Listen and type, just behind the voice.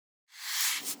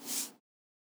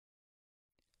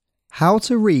how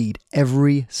to read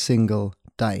every single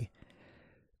day.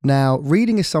 Now,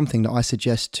 reading is something that I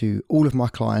suggest to all of my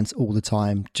clients all the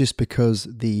time, just because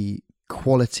the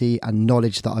quality and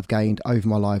knowledge that I've gained over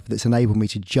my life that's enabled me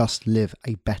to just live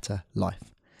a better life.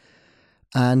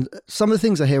 And some of the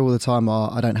things I hear all the time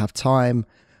are, I don't have time,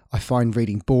 I find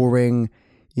reading boring,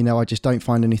 I just don't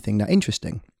find anything that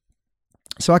interesting.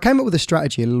 So I came up with a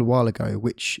strategy a little while ago,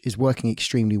 which is working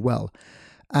extremely well.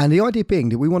 And the idea being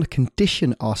that we want to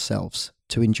condition ourselves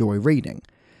to enjoy reading.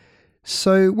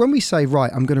 So when we say, right,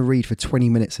 I'm going to read for 20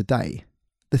 minutes a day,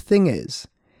 the thing is,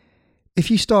 if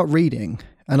you start reading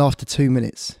and after 2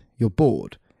 minutes you're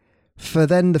bored, for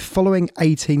then the following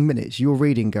 18 minutes you're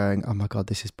reading going, oh my God,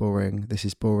 this is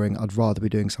boring, I'd rather be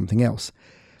doing something else.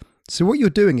 So what you're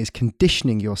doing is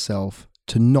conditioning yourself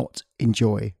to not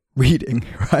enjoy reading,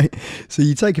 right? So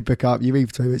you take a book up, you read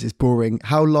for 2 minutes, it's boring.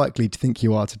 How likely do you think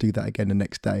you are to do that again the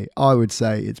next day? I would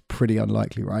say it's pretty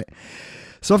unlikely, right?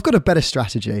 So I've got a better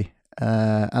strategy,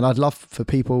 and I'd love for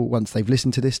people, once they've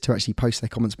listened to this, to actually post their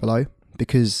comments below,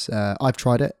 because I've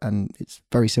tried it and it's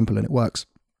very simple and it works.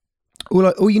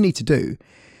 All you need to do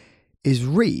is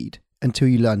read until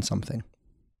you learn something.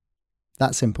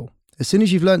 That simple. As soon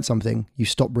as you've learned something, you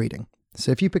stop reading.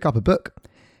 So if you pick up a book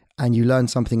and you learn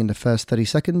something in the first 30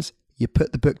 seconds, you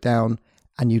put the book down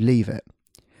and you leave it.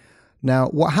 Now,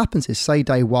 what happens is, say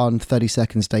day 1, 30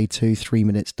 seconds, day 2, 3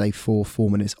 minutes, day 4, 4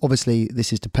 minutes. Obviously,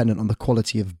 this is dependent on the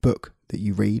quality of book that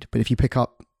you read. But if you pick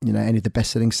up, any of the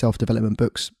best-selling self-development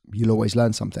books, you'll always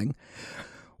learn something.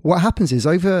 What happens is,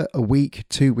 over a week,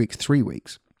 2 weeks, 3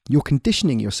 weeks, you're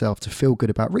conditioning yourself to feel good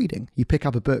about reading. You pick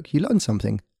up a book, you learn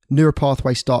something. Neural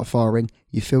pathways start firing,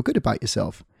 you feel good about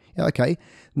yourself. Yeah, okay,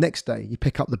 next day you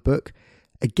pick up the book.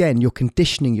 Again, you're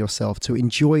conditioning yourself to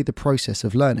enjoy the process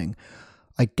of learning.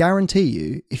 I guarantee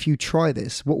you, if you try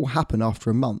this, what will happen after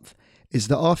a month is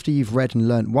that after you've read and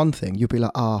learned one thing, you'll be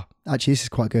like, actually this is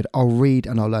quite good. I'll read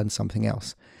and I'll learn something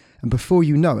else. And before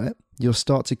you know it, you'll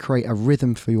start to create a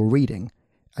rhythm for your reading,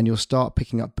 and you'll start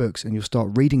picking up books and you'll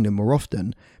start reading them more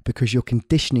often, because you're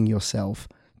conditioning yourself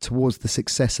towards the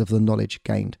success of the knowledge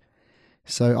gained.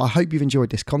 So I hope you've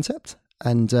enjoyed this concept.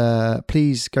 And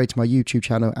please go to my YouTube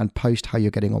channel and post how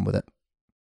you're getting on with it.